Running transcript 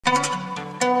Talk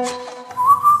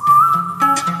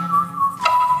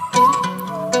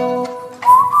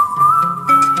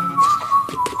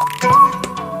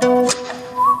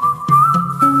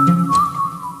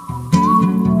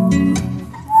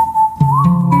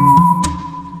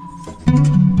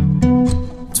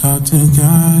to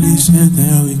God, he said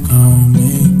that we gon'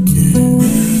 make it.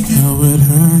 Know it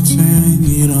hurts and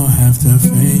you don't have to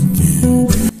fake it.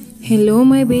 Hello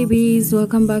my babies,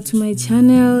 welcome back to my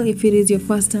channel. If it is your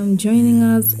first time joining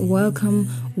us, welcome.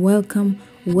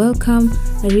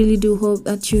 I really do hope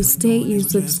that you stay, you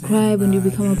subscribe, and you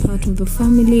become a part of the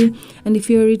family. And if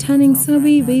you're a returning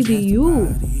subby, baby,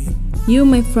 you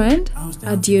my friend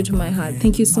are dear to my heart.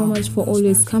 Thank you so much for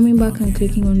always coming back and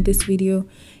clicking on this video.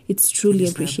 It's truly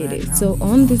appreciated. So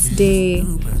on this day,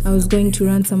 I was going to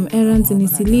run some errands in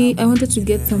Isili. I wanted to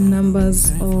get some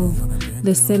numbers of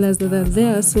the sellers that are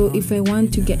there. So if I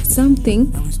want to get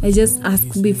something, I just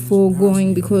ask before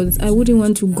going, because I wouldn't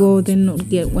want to go then not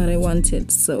get what I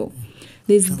wanted. So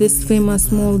there's this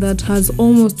famous mall that has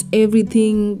almost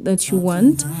everything that you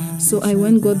want. So I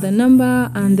went, got the number,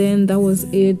 and then that was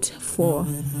it for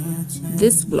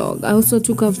this vlog. I also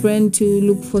took a friend to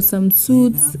look for some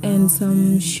suits and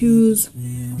some shoes.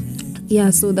 Yeah,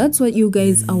 so that's what you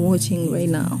guys are watching right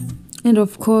now. And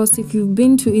of course, if you've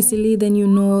been to Isili, then you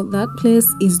know that place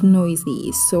is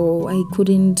noisy. So I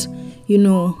couldn't,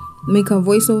 make a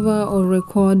voiceover or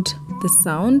record the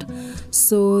sound.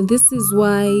 So this is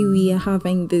why we are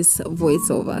having this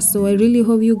voiceover. So I really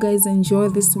hope you guys enjoy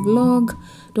this vlog.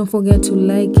 Don't forget to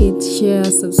like it, share,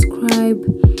 subscribe.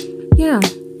 Yeah.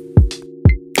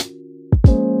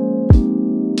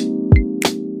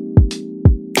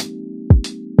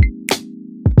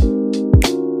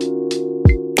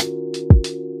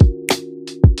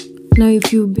 Now,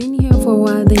 if you've been here for a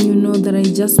while, then you know that I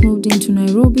just moved into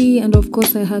Nairobi, and of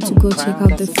course I had to go check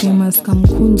out the famous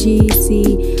KamuKunji,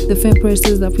 see the fair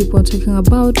prices that people are talking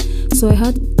about. So I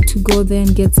had to go there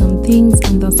and get some things,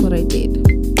 and that's what I did.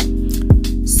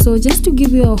 So just to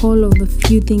give you a haul of the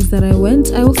few things that I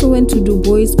also went to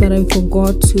Dubois, but I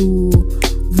forgot to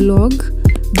vlog.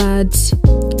 But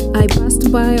I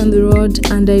passed by on the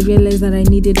road and I realized that I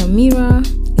needed a mirror.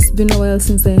 It's been a while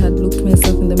since I had looked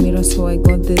myself in the mirror, so I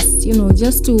got this,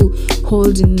 just to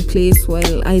hold in place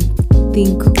while I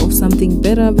think of something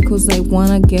better, because I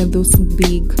wanna get those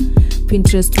big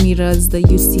Pinterest mirrors that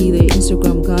you see the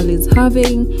Instagram girl is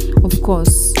having. Of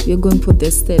course, you're going for the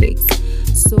aesthetics.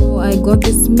 So I got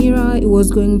this mirror. It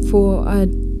was going for I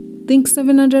think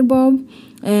 700 bob,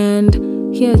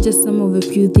 and here are just some of the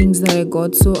few things that I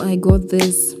got. So I got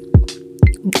this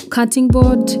cutting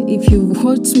board. If you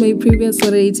watched my previous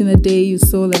what I ate in a day, you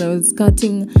saw that I was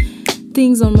cutting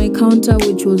things on my counter,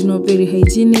 which was not very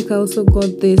hygienic. I also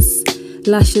got this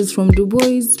lashes from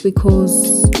Dubois,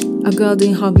 because a girl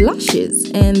didn't have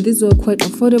lashes, and these were quite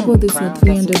affordable. These were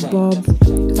 300 bob.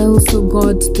 I also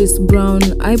got this brown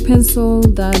eye pencil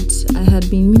that I had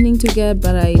been meaning to get,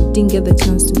 but I didn't get the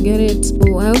chance to get it.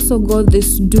 So I also got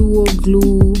this duo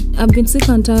glue. I've been sick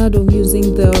and tired of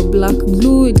using the black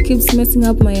glue. It keeps messing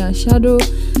up my eyeshadow,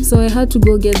 so I had to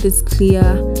go get this clear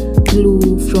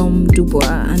glue from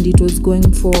Dubois, and it was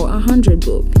going for 100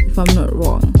 bob if I'm not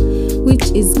wrong,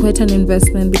 which is quite an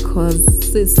investment, because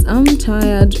I'm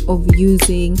tired of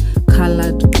using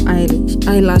colored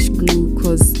eyelash glue,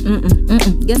 because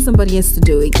get somebody else to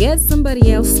do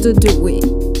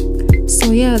it.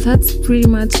 So yeah, that's pretty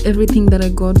much everything that I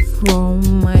got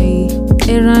from my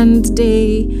errand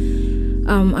day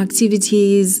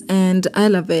activities, and I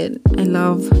love it. I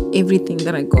love everything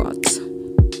that I got.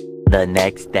 The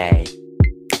next day.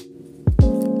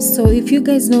 So if you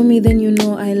guys know me, then you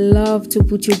know I love to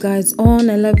put you guys on.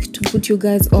 I love to put you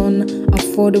guys on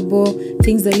affordable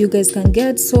things that you guys can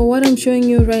get. So what I'm showing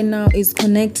you right now is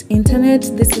Connect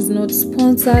Internet. This is not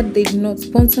sponsored. They do not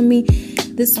sponsor me.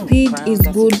 The speed is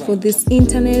good for this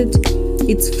internet.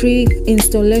 It's free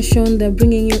installation. They're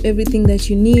bringing you everything that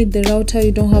you need. The router,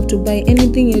 you don't have to buy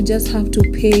anything. You just have to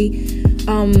pay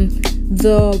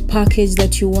the package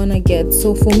that you want to get.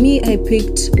 So for me, I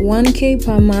picked 1K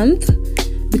per month,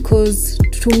 because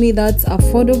to me that's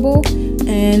affordable,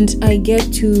 and I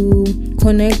get to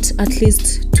connect at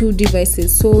least 2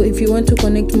 devices. So if you want to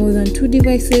connect more than 2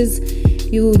 devices,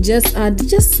 you just add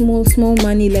just small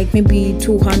money, like maybe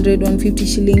 200, 150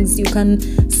 shillings. You can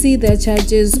see their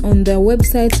charges on their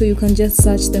website, so you can just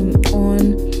search them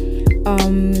on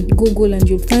Google and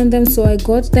you'll find them. So I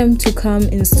got them to come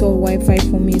install Wi-Fi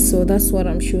for me, so that's what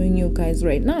I'm showing you guys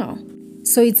right now.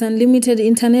 So it's unlimited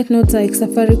internet, not like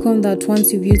Safaricom that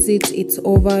once you've used it, it's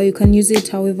over. You can use it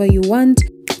however you want.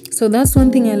 So that's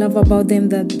one thing I love about them,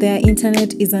 that their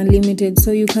internet is unlimited.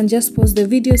 So you can just post the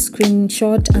video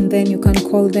screenshot and then you can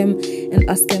call them and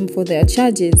ask them for their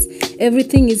charges.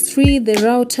 Everything is free. The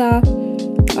router,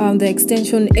 the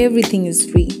extension, everything is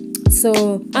free.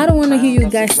 So I don't want to hear you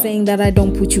guys saying that I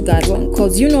don't put you guys on,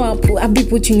 because you know I'll be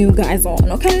putting you guys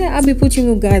on, okay? I'll be putting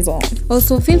you guys on.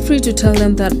 Also, feel free to tell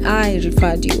them that I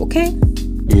referred you, okay?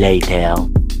 Later.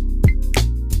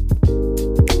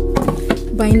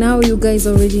 By now you guys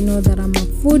already know that I'm a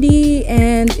foodie,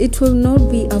 and it will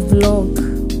not be a vlog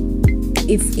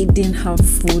if it didn't have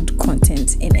food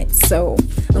content in it. So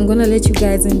I'm gonna let you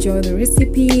guys enjoy the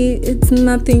recipe. It's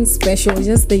nothing special,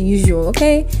 just the usual,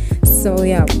 okay? So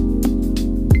yeah.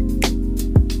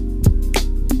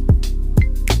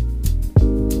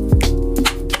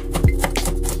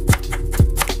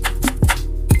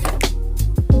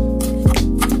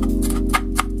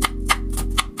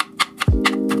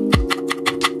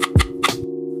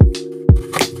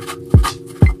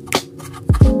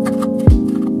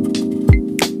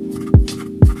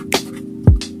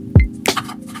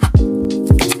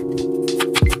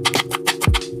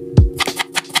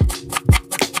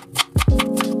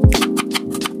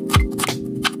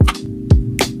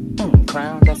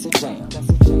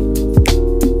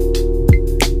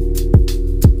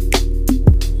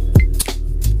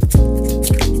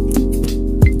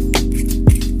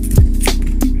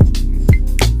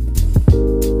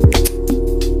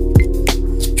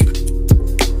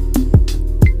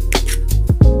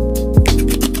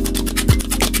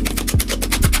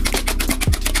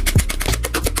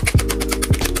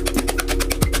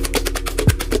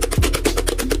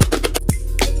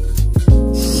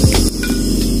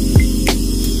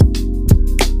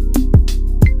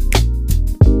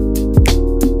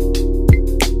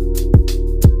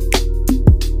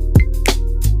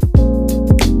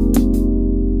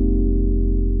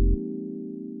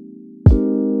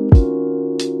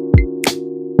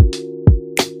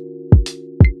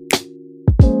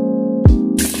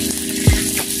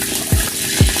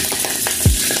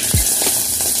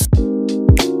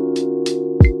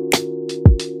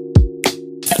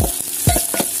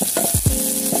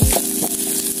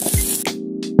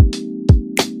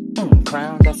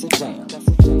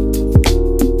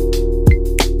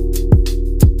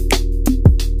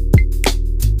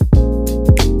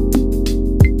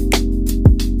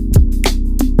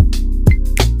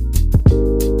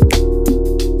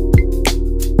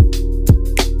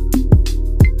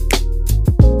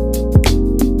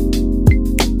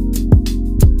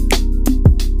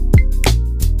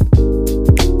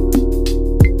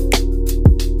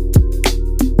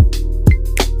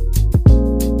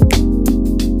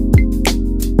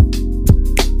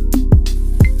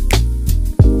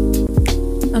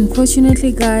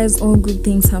 Unfortunately guys, all good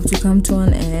things have to come to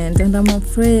an end, and I'm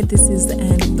afraid this is the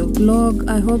end of the vlog.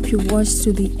 I hope you watched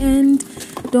to the end.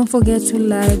 Don't forget to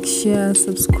like, share,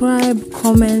 subscribe,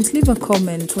 comment, leave a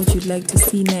comment what you'd like to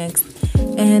see next,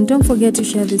 and don't forget to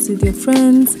share this with your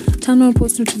friends. Turn on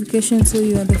post notifications so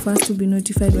you are the first to be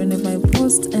notified whenever I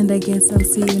post, and I guess I'll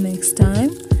see you next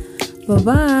time. Bye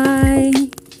bye.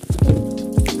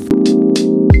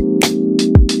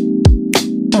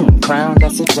 Crown,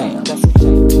 that's a jam.